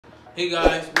Hey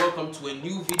guys, welcome to a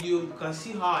new video. You can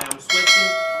see how I am sweating.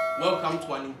 Welcome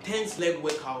to an intense leg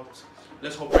workout.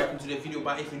 Let's hop right into the video.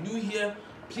 But if you're new here,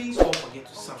 please don't forget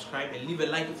to subscribe and leave a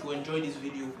like if you enjoyed this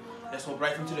video. Let's hop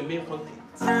right into the main content.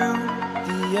 The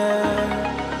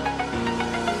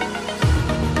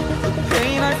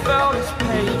pain I felt is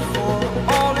paid for,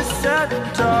 all is said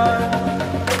and done.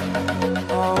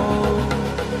 Oh,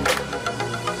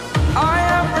 I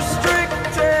am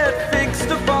restricted,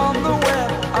 fixed upon the web.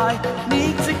 I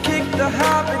need to kick the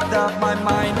habit that my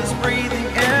mind is breathing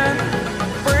in.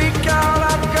 Break out,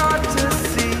 I've got to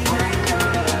see.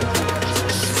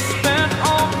 Spent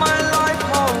all my life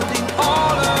holding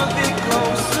all of it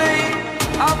closely.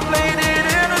 I played it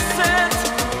innocent,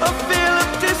 a feel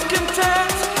of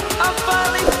discontent. I'm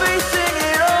finally facing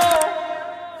it all,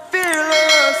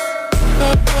 fearless.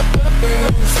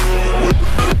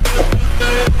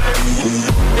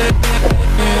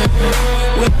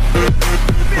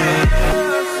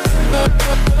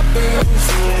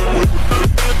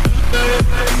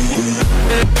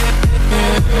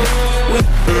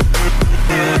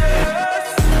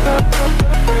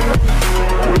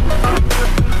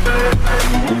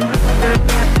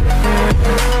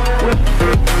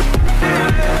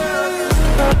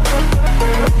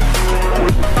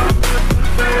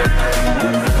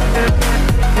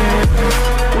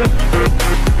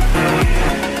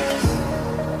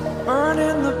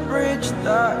 Burning the bridge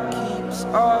that keeps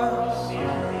us.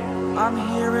 I'm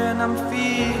here and I'm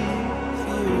feeling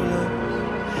fearless.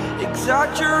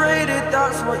 Exaggerated,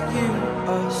 that's what you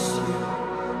assume.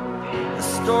 The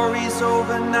story's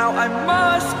over now, I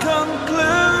must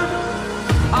conclude.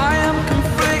 I am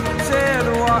conflicted,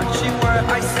 watching where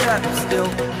I step still,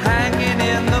 hanging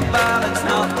in the balance.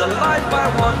 Not the life I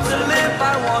want to live,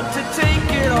 I want to take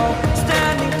it all.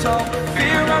 Standing tall,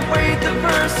 fear outweighed the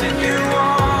person you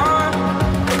are.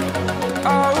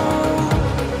 Oh,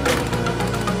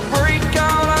 break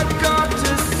out, I've got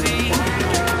to see.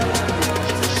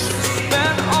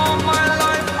 Spent all my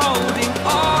life holding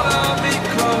all of it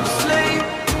closely.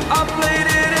 I played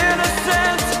it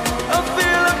innocent, a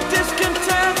feel of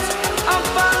discontent. I'm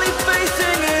finally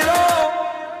facing it all,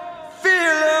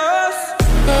 fearless.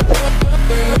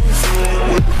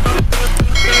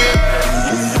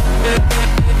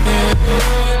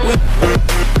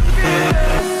 Yeah.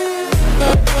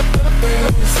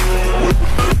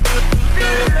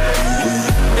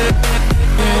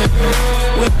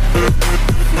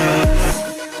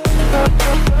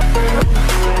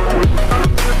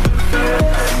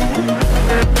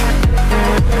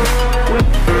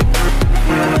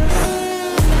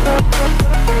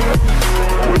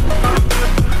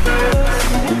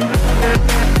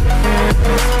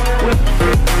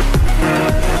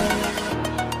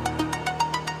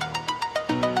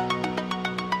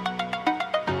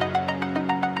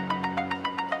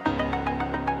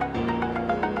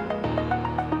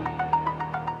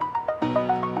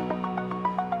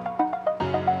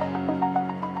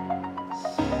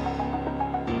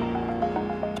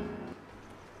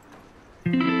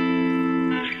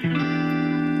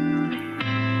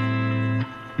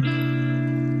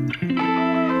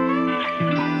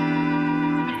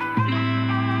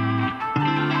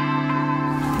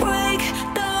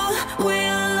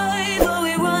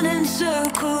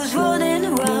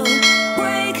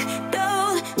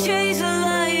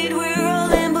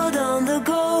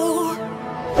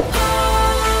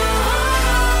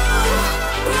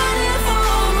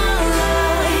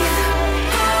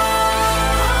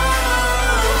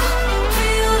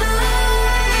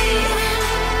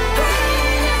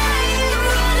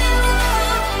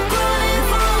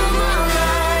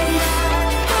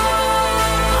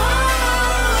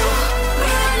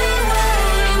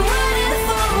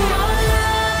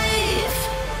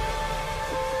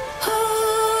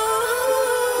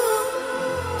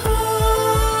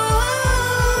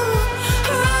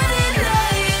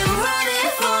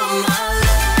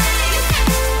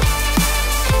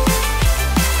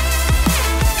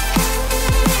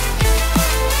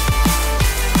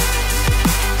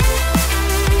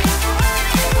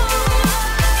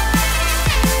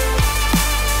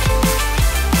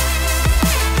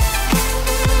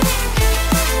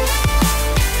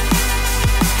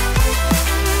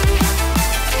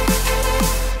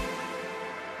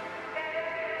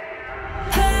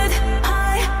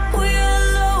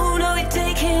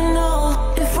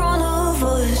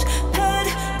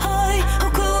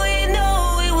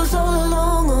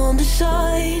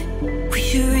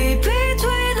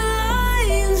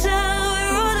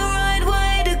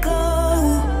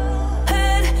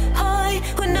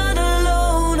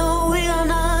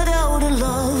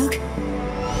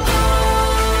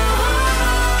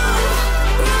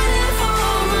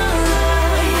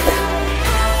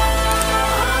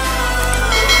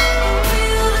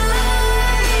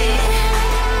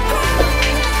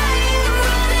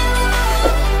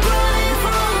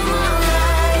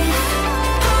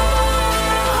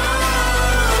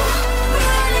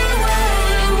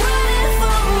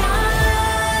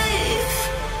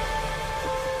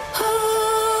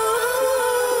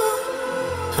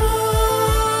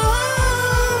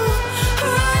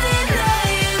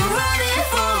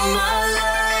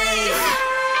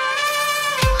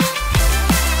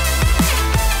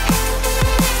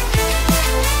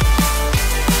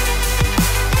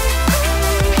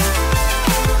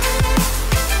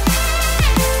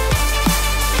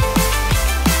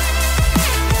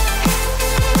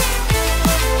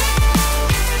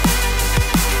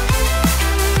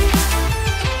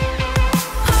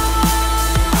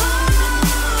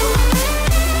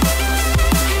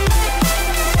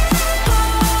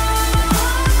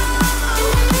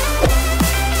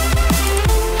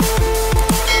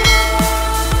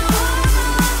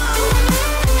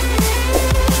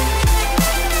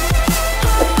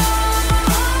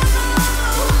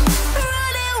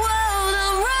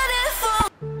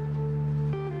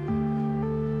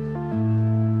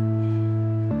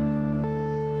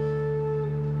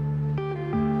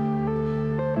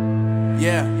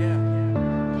 Yeah.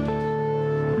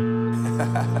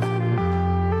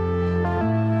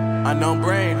 Unknown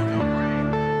Brain,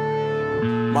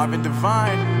 Marvin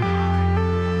Divine.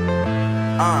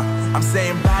 I'm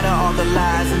saying bye to all the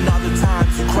lies and all the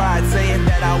times you cried, saying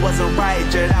that I wasn't right,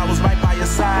 yet I was right by your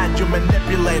side. You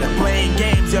manipulator, playing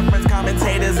games, your friends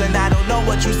commentators, and I don't know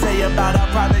what you say about our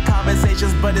private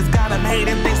conversations, but it's got them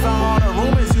hating. Thanks to all the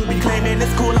rumors you be claiming.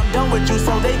 It's cool, I'm done with you,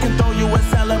 so they can throw you a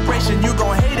celebration. You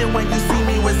gon' hate it when you see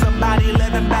me with somebody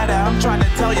living better. I'm trying to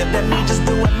tell you that me just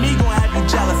doing me gon' have you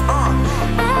jealous. I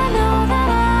know that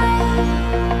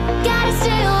I gotta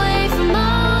stay away from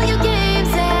all your games,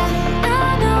 yeah.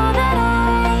 I know that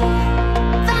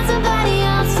I found somebody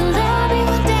else to love me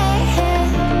one day,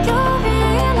 yeah. You'll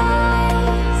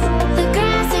realize the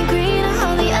grass ain't greener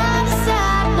on the other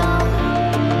side, no.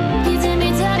 You did me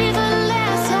dirty for the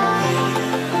last time,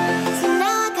 so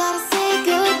now I gotta say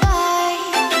goodbye.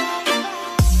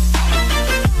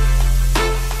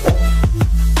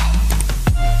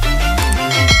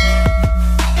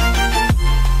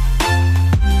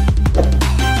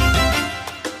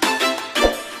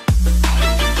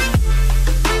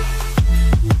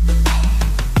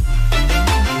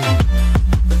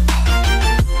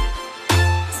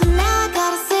 So now I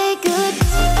gotta say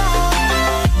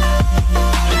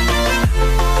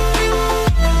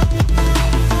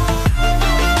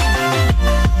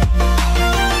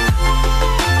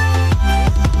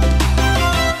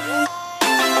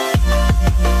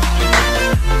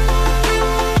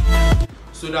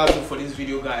So that's it for this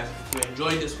video, guys. If you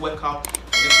enjoyed this workout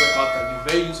and this workout can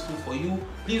be very useful for you,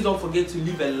 please don't forget to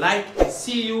leave a like and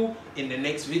see you in the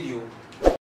next video.